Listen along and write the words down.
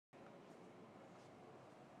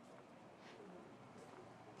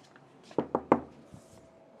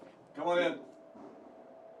plan.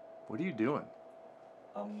 What are you doing?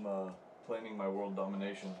 I'm planning my world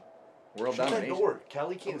domination. World Shut domination? that door.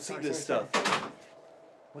 Callie can't see this stuff.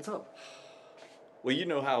 What's up? Well, you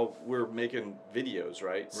know how we're making videos,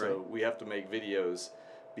 right? So we have to make videos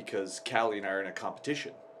because Cali and I are in a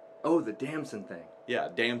competition. Oh, the Damson thing. Yeah,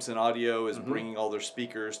 Damson Audio is bringing all their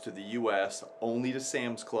speakers to the U.S. only to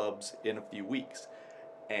Sam's Clubs in a few weeks.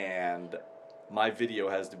 And my video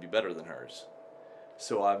has to be better than hers.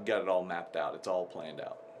 So I've got it all mapped out. It's all planned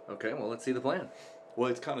out. Okay, well, let's see the plan. Well,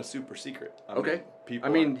 it's kind of super secret. I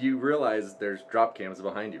mean, you realize there's drop cams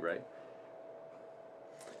behind you, right?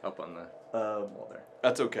 Up on the wall there.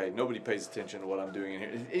 That's okay. Nobody pays attention to what I'm doing in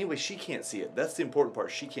here. Anyway, she can't see it. That's the important part.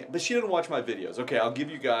 She can't. But she doesn't watch my videos. Okay, I'll give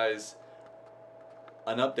you guys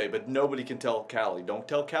an update, but nobody can tell Callie. Don't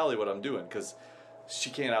tell Callie what I'm doing because she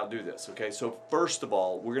can't outdo this. Okay, so first of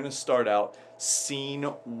all, we're going to start out scene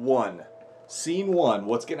 1. Scene 1,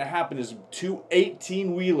 what's going to happen is two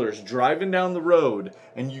 18-wheelers driving down the road,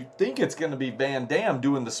 and you think it's going to be Van Damme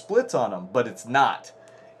doing the splits on them, but it's not.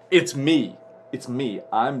 It's me. It's me.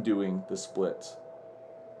 I'm doing the splits.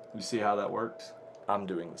 You see how that works? I'm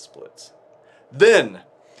doing the splits. Then,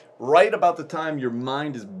 right about the time your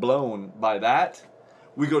mind is blown by that,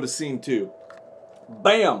 we go to scene 2.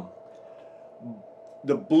 Bam!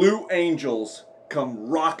 The Blue Angels come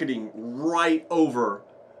rocketing right over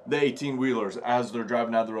the 18-wheelers as they're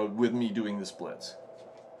driving down the road with me doing the splits.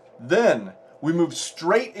 Then, we move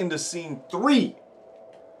straight into scene 3.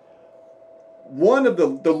 One of the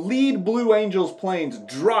lead Blue Angels planes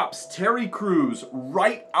drops Terry Crews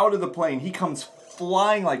right out of the plane. He comes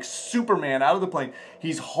flying like Superman out of the plane.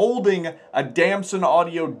 He's holding a Damson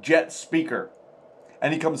Audio jet speaker.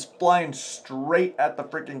 And he comes flying straight at the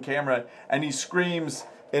freaking camera. And he screams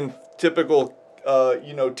in typical,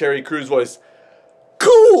 Terry Crews voice,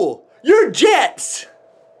 "Cool! You're jets!"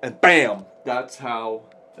 And bam! That's how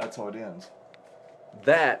it ends.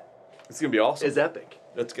 It's going to be awesome. Is epic.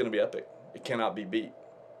 That's going to be epic. It cannot be beat.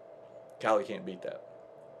 Cali can't beat that.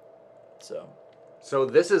 So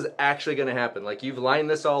this is actually going to happen. Like, you've lined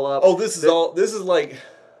this all up. Oh, it's like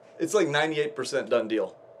 98% done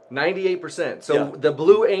deal. 98%. So the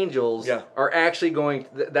Blue Angels are actually going,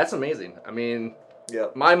 that's amazing. I mean,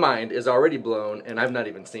 my mind is already blown, and I've not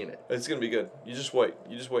even seen it. It's going to be good. You just wait.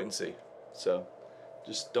 You just wait and see. So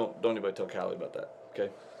just don't anybody tell Cali about that, okay?